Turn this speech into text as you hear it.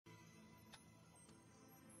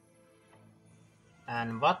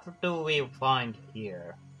And what do we find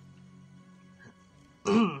here?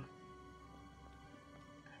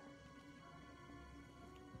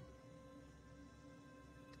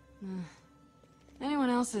 Anyone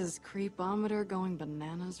else's creepometer going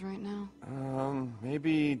bananas right now?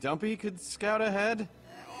 Maybe Dumpy could scout ahead?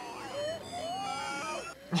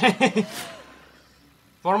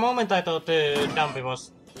 For a moment I thought Dumpy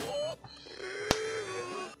was...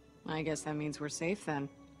 I guess that means we're safe then.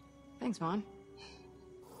 Thanks, Vaughn.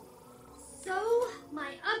 So,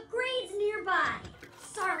 my upgrade's nearby.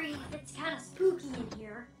 Sorry if it's kind of spooky in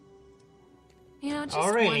here. You know, just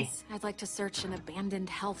once, I'd like to search an abandoned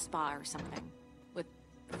health spa or something. With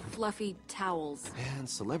fluffy towels. And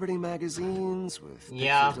celebrity magazines with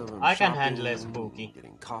yeah, pictures of them I can shopping, handle it spooky.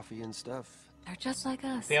 Getting coffee and stuff. They're just like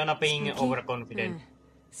us. Fiona being Spooky? overconfident.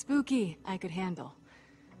 Spooky, I could handle.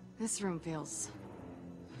 This room feels...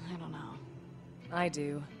 I don't know. I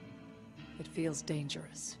do. It feels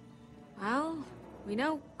dangerous. Well, we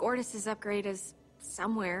know Gordis's upgrade is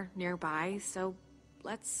somewhere nearby, so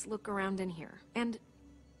let's look around in here. And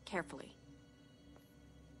carefully.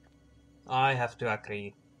 I have to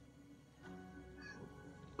agree.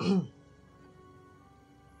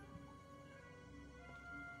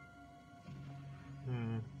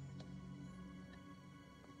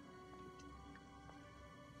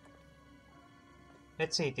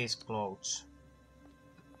 Let's see these clothes.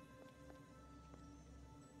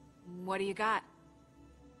 What do you got?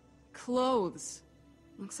 Clothes.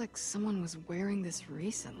 Looks like someone was wearing this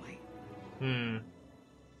recently.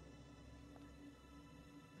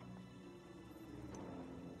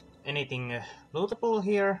 Anything lootable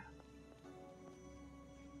here?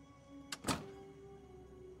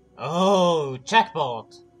 Oh,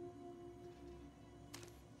 jackpot!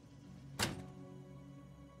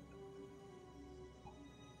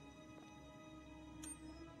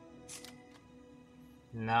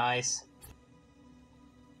 Nice.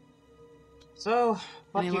 So,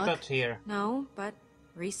 what Any you luck? got here? No, but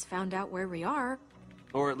Reese found out where we are.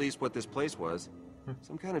 Or at least what this place was.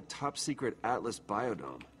 Some kind of top-secret Atlas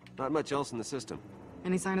biodome. Not much else in the system.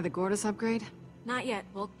 Any sign of the Gordis upgrade? Not yet.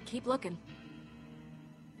 We'll keep looking.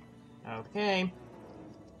 Okay.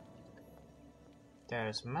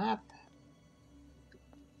 There's map.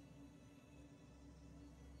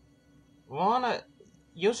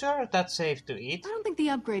 You sure that's safe to eat? I don't think the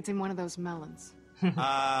upgrade's in one of those melons.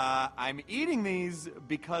 I'm eating these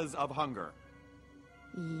because of hunger.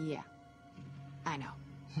 Yeah. I know.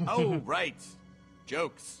 Oh, right.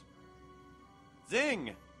 Jokes.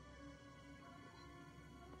 Zing!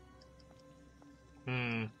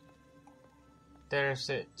 There's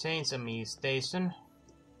a Change Me station.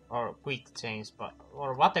 Or quick change, but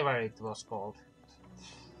or whatever it was called.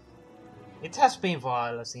 It has been a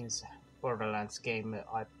while since Borderlands game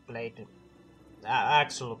I played.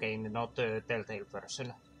 Actual game, not the Telltale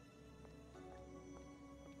version.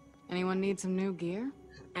 Anyone need some new gear?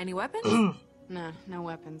 Any weapons? Nah, no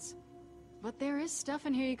weapons. But there is stuff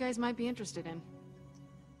in here you guys might be interested in.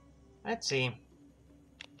 Let's see.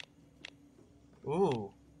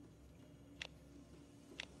 Ooh.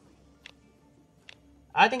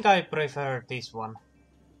 I think I prefer this one.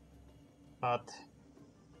 But...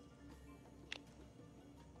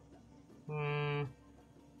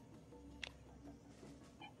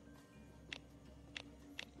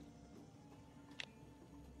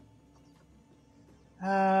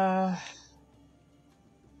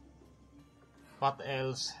 What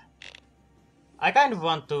else? I kind of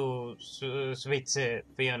want to switch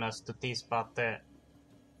Fiona's to this, but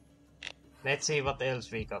let's see what else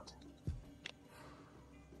we got.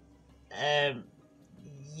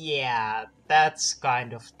 Yeah, that's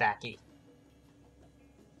kind of tacky.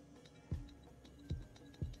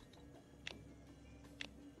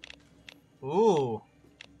 Ooh,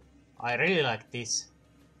 I really like this.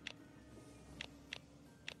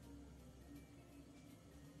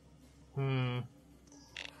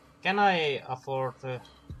 Can I afford...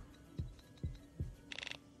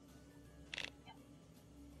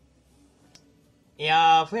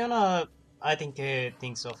 Yeah, Fiona, I think,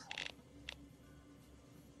 thinks of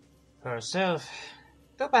herself.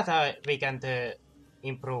 Too bad we can't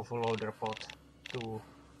improve loader bot too.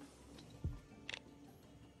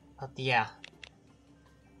 But yeah.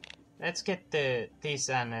 Let's get this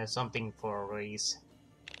and something for Reese.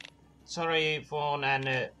 Sorry, Fawn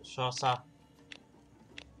and Sosa.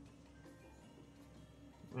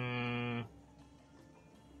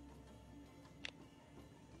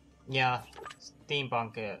 Yeah,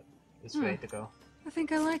 steampunk is way to go. I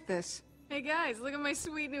think I like this. Hey guys, look at my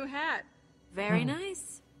sweet new hat. Very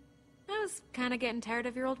nice. I was kind of getting tired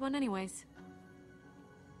of your old one anyways.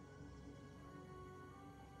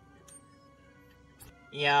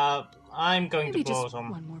 Yeah, I'm going Maybe to blow just some.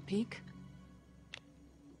 one more peek.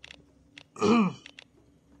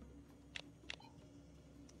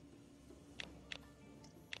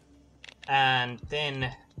 And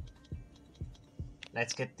then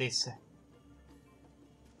let's get this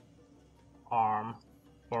arm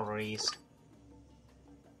for Reese.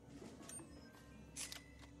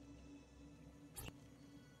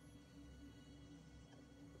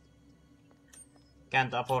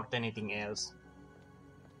 Can't afford anything else.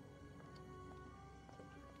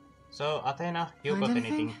 So, Athena, you Find got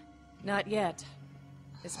anything? anything? Not yet.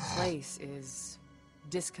 This place is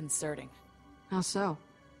disconcerting. How so?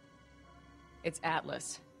 It's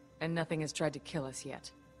Atlas, and nothing has tried to kill us yet.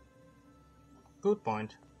 Good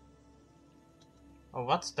point. Oh,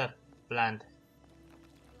 what's that plant?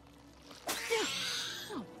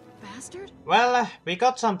 Oh, bastard. Well, we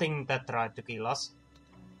got something that tried to kill us.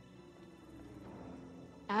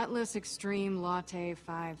 Atlas Extreme Latte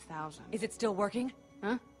 5000. Is it still working?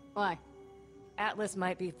 Huh? Why? Atlas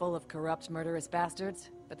might be full of corrupt, murderous bastards,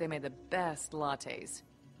 but they made the best lattes.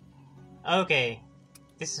 Okay,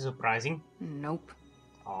 this is surprising. Nope.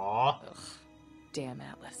 Aww, Ugh, damn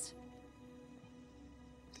Atlas.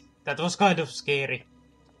 that was kind of scary.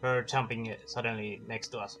 Her jumping suddenly next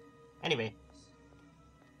to us. Anyway,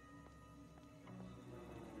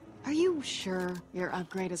 Are you sure your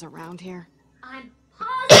upgrade is around here? I'm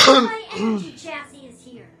positive my energy chassis is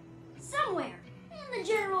here. Somewhere. In the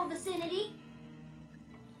general vicinity.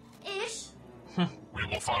 Ish. We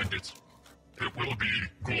will find it. It will be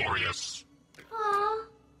glorious. Aw,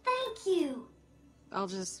 thank you. I'll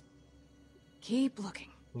just keep looking.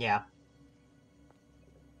 yeah.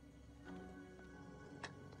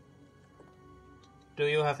 Do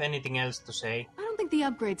you have anything else to say? I don't think the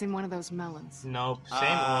upgrade's in one of those melons. Nope,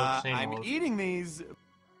 same old, same I'm old. eating these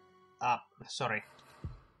Sorry.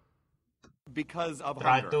 because of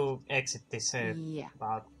Try hunger. to exit this, Yeah.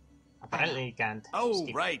 but apparently you can't. Oh,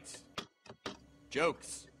 Skip. right.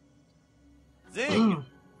 Jokes. Zing!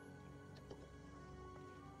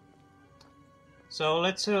 So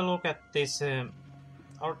let's look at this,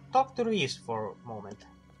 or talk to Reese for a moment.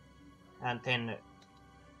 And then,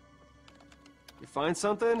 You find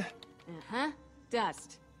something? Uh-huh.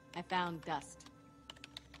 Dust. I found dust.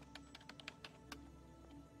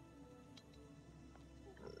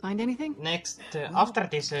 Find anything? next, after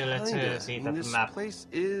this, let's Kinda. see I mean, that this map. place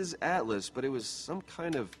is Atlas, but it was some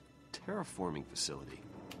kind of terraforming facility.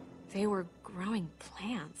 They were growing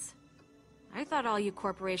plants. I thought all you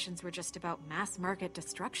corporations were just about mass market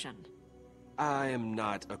destruction. I am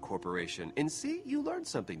not a corporation. And see, you learned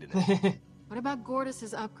something today. What about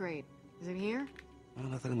Gordis's upgrade? Is it here? Well,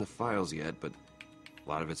 nothing in the files yet, but a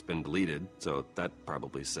lot of it's been deleted, so that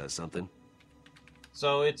probably says something.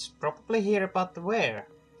 So it's probably here, but where?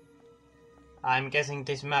 I'm guessing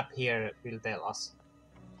this map here will tell us.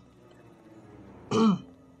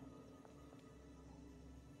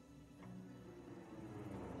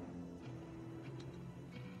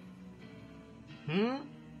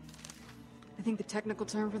 I think the technical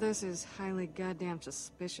term for this is highly goddamn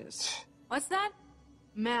suspicious. What's that?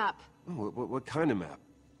 Map. Oh, what kind of map?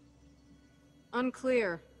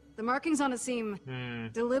 Unclear. The markings on it seem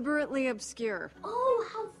deliberately obscure. Oh,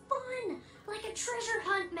 how fun! Like a treasure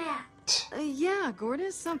hunt map. Yeah,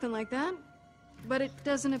 Gordis, something like that. But it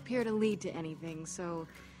doesn't appear to lead to anything, so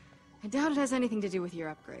I doubt it has anything to do with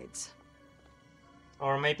your upgrades.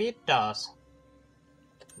 Or maybe it does.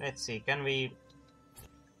 Let's see, can we...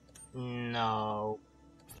 No.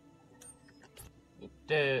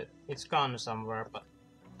 It's gone somewhere, but...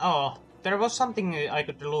 Oh, there was something I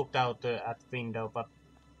could look out at the window, but...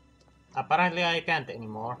 Apparently I can't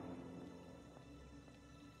anymore.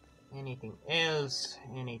 Anything else?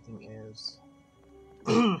 Anything else?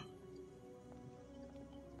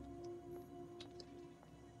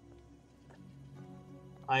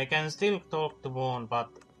 I can still talk to Vaughn, but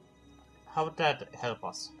how would that help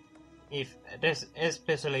us? If this,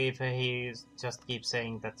 especially if he just keeps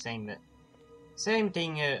saying that same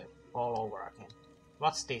thing all over again.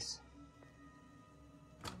 What's this?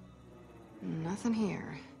 Nothing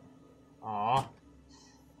here. Aww.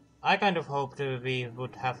 I kind of hoped we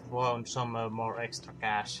would have found some more extra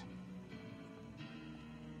cash.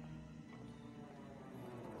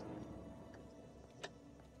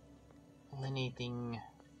 Anything?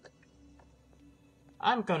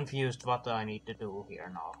 I'm confused what I need to do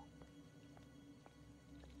here now.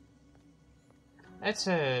 Let's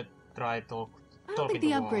try talk. I don't think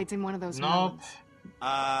the upgrade's in one of those Nope. melons.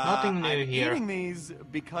 Nothing new I'm here. eating these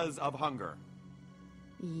because of hunger.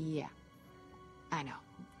 Yeah. I know.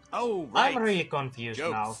 Oh, right. I'm really confused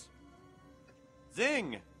Jokes. now.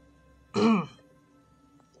 Zing!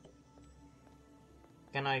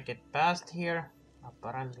 Can I get past here?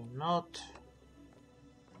 Apparently not.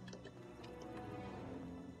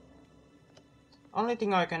 Only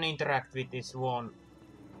thing I can interact with is one.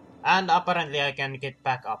 And apparently I can get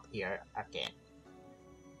back up here again.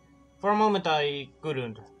 For a moment I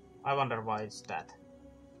couldn't. I wonder why it's that.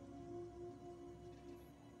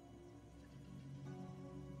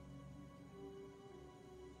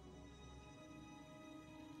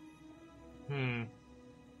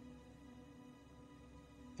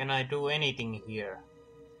 Can I do anything here?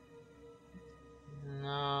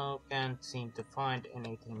 No, can't seem to find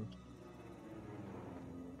anything.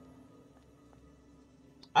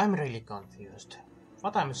 I'm really confused.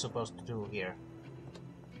 What I'm supposed to do here?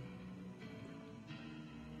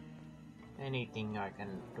 Anything I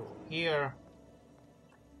can do here?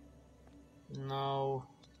 No.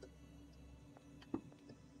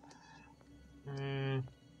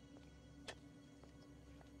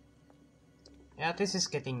 Yeah, this is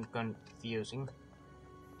getting confusing.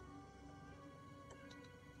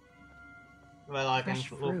 Well, I can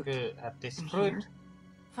Fresh look fruit. at this In fruit. here?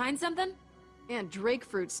 Find something? And Drake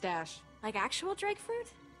fruit stash. Like actual Drake fruit?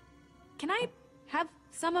 Can I have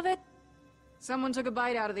some of it? Someone took a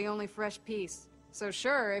bite out of the only fresh piece. So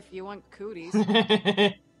sure, if you want cooties.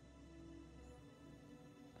 This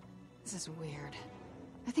is weird.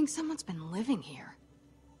 I think someone's been living here.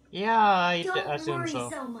 Yeah, I Don't assume worry so.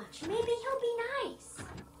 so much. Maybe he'll be nice.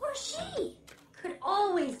 Or she. Could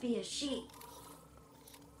always be a she.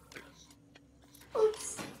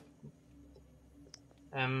 Oops.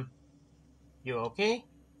 You okay?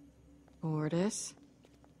 Bordes?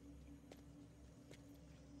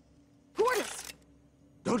 Bordes!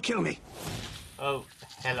 Don't kill me. Oh,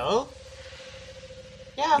 hello?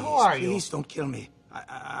 Yeah, who are you? Please don't kill me.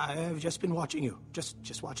 I have just been watching you.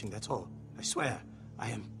 Just watching, that's all. I swear, I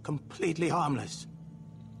am completely harmless.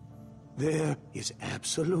 There is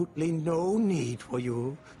absolutely no need for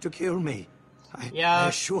you to kill me. I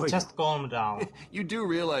assure just calm down. You do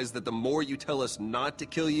realize that the more you tell us not to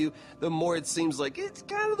kill you, the more it seems like it's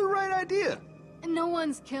kind of the right idea. No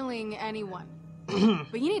one's killing anyone.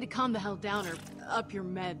 But you need to calm the hell down or up your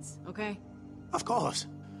meds, okay? Of course.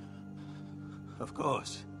 Of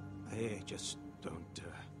course. I just don't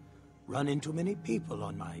run into many people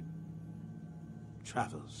on my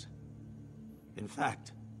travels. In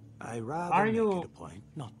fact, I rather make it a point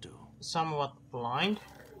not to. Somewhat blind?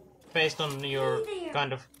 Based on your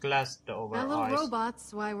kind of glassed over That little eyes.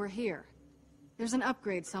 robot's why we're here. There's an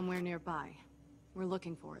upgrade somewhere nearby. We're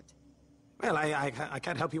looking for it. Well, I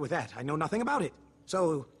can't help you with that. I know nothing about it.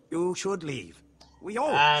 So, you should leave. We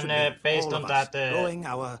all And should leave. based all on of us, that, going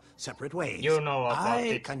our separate ways. you know about I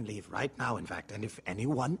it. can leave right now, in fact, and if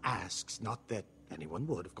anyone asks, not that anyone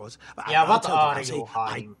would, of course. Yeah, I'll what tell them, are I'll say, you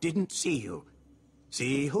hiding? I didn't see you.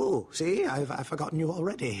 See who? See, I've forgotten you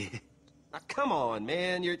already. Come on,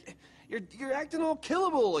 man. You're acting all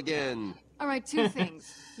killable again. All right, two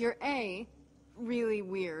things. You're A, really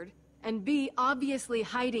weird, and B, obviously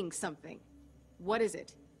hiding something. What is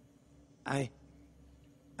it? I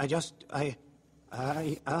know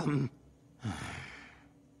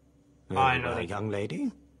Well, that. young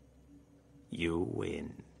lady, you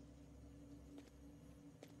win.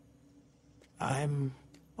 I'm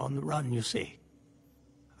on the run, you see.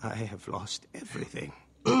 I have lost everything.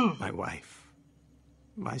 My wife,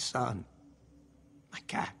 my son, my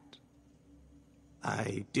cat.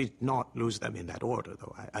 I did not lose them in that order,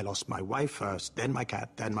 though. I lost my wife first, then my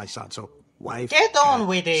cat, then my son. So, wife, Get on cat,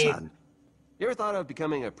 with it. son. You ever thought of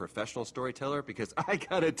becoming a professional storyteller? Because I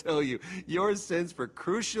gotta tell you, your sense for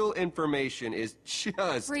crucial information is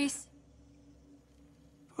just... Reese.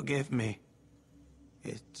 Forgive me.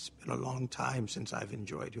 It's been a long time since I've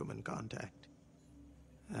enjoyed human contact.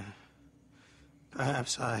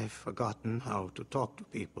 Perhaps I've forgotten how to talk to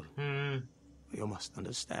people. You must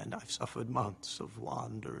understand, I've suffered months of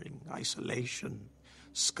wandering, isolation,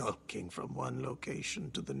 skulking from one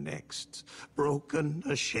location to the next, broken,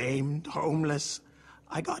 ashamed, homeless.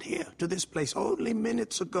 I got here, to this place, only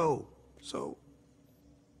minutes ago, so...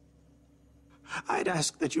 I'd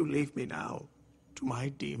ask that you leave me now to my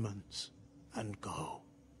demons and go.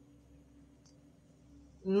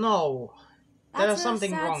 No. There's That's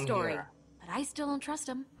something a sad wrong story, here. but I still don't trust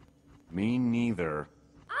him. Me neither.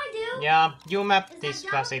 I do. Yeah, you mapped Is this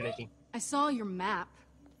that done with facility. I saw your map,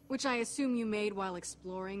 which I assume you made while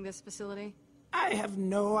exploring this facility. I have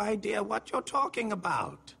no idea what you're talking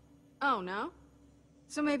about. Oh, no?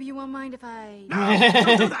 So maybe you won't mind if I... No,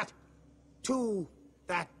 don't do that! To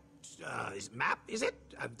that map, is it?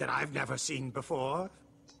 That I've never seen before?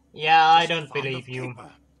 Yeah, I Just don't fond believe of you.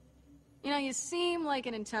 paper. You know, you seem like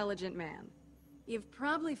an intelligent man. You've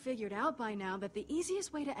probably figured out by now that the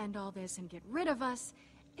easiest way to end all this and get rid of us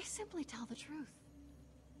is simply tell the truth.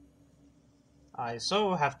 I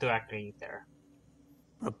so have to agree there.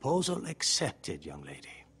 Proposal accepted, young lady.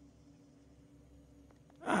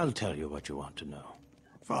 I'll tell you what you want to know.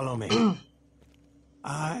 Follow me.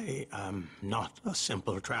 I am not a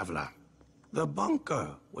simple traveler. The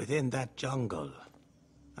bunker within that jungle.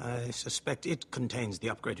 I suspect it contains the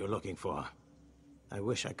upgrade you're looking for. I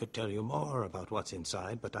wish I could tell you more about what's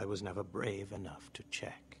inside, but I was never brave enough to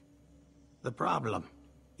check. The problem,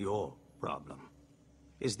 your problem,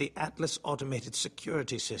 is the Atlas automated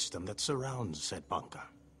security system that surrounds said bunker.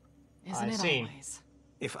 Isn't it always?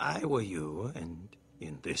 If I were you, and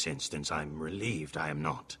in this instance I'm relieved I am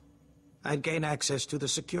not, I'd gain access to the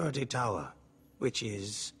security tower, which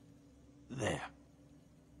is there.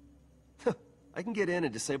 I can get in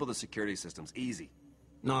and disable the security systems. Easy.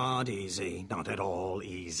 Not easy, not at all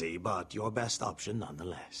easy, but your best option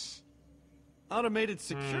nonetheless. Automated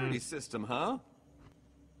security system, huh?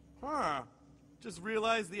 Huh. Just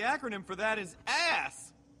realized the acronym for that is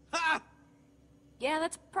ASS! Ha! Yeah,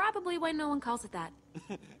 that's probably why no one calls it that.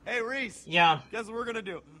 Hey, Reese. Yeah. Guess what we're gonna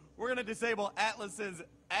do? We're gonna disable Atlas's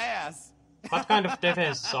ass. What kind of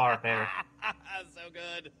defenses are there? So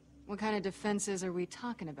good. What kind of defenses are we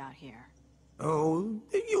talking about here? Oh,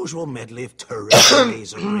 the usual medley of turrets,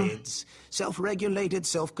 laser grids, self-regulated,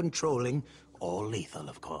 self-controlling, all lethal,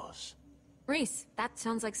 of course. Reese, that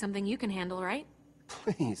sounds like something you can handle, right?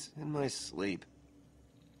 Please, in my sleep.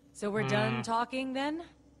 So we're done talking then?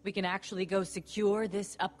 We can actually go secure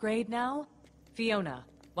this upgrade now? Fiona,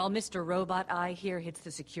 while Mr. Robot Eye here hits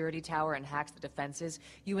the security tower and hacks the defenses,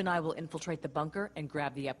 you and I will infiltrate the bunker and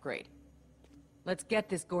grab the upgrade. Let's get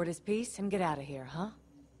this Gortys piece and get out of here, huh?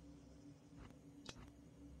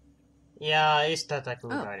 Yeah, is that a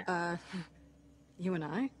good idea? You and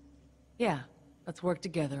I? Yeah, let's work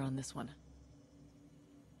together on this one.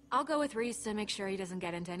 I'll go with Reese to make sure he doesn't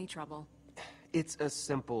get into any trouble. It's a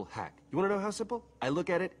simple hack. You want to know how simple? I look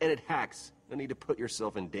at it and it hacks. No need to put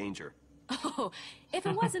yourself in danger. Oh, if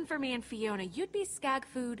it wasn't for me and Fiona, you'd be skag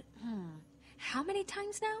food, how many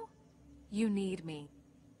times now? You need me.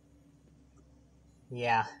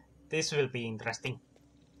 Yeah, this will be interesting.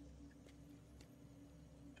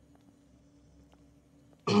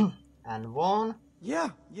 And Vaughn? Yeah.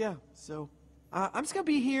 So, I'm just gonna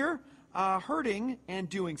be here, hurting and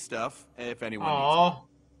doing stuff, if anyone needs me. Oh,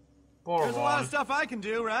 poor There's a lot Vaughn. of stuff I can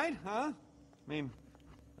do, right? Huh? I mean,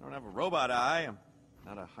 I don't have a robot eye. I'm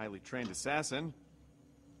not a highly trained assassin.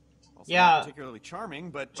 Also Yeah. not particularly charming,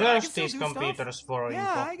 but I can Just still these do stuff. computers for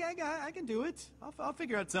Yeah, info. I can do it. I'll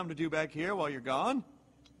figure out something to do back here while you're gone.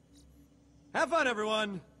 Have fun,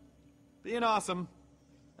 everyone. Being awesome,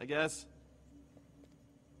 I guess.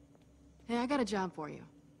 Hey, I got a job for you.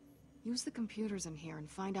 Use the computers in here and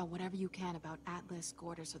find out whatever you can about Atlas,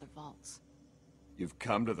 Gortys, or the vaults. You've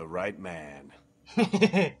come to the right man.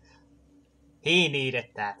 He needed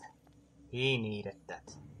that. He needed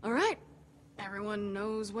that. All right. Everyone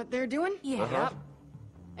knows what they're doing? Yeah. Uh-huh.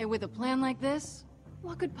 And with a plan like this,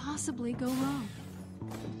 what could possibly go wrong?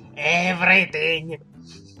 Everything!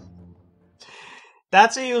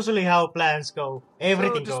 That's usually how plans go.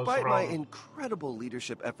 Everything So, goes despite my wrong. incredible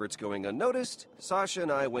leadership efforts going unnoticed, Sasha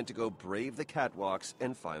and I went to go brave the catwalks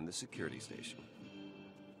and find the security station.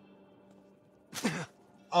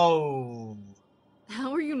 Oh.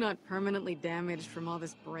 How are you not permanently damaged from all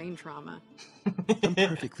this brain trauma? I'm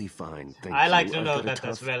perfectly fine, thank I you. like to I've know got a that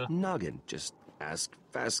as tough well. Noggin. Just ask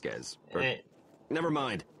Vasquez. Or, Eh, never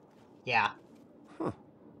mind. yeah. Huh.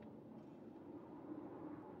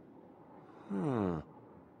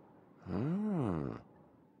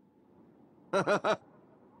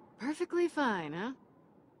 Perfectly fine, huh?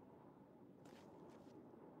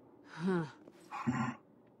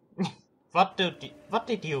 What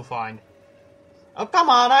did you find? Oh, come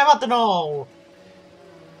on, I want to know!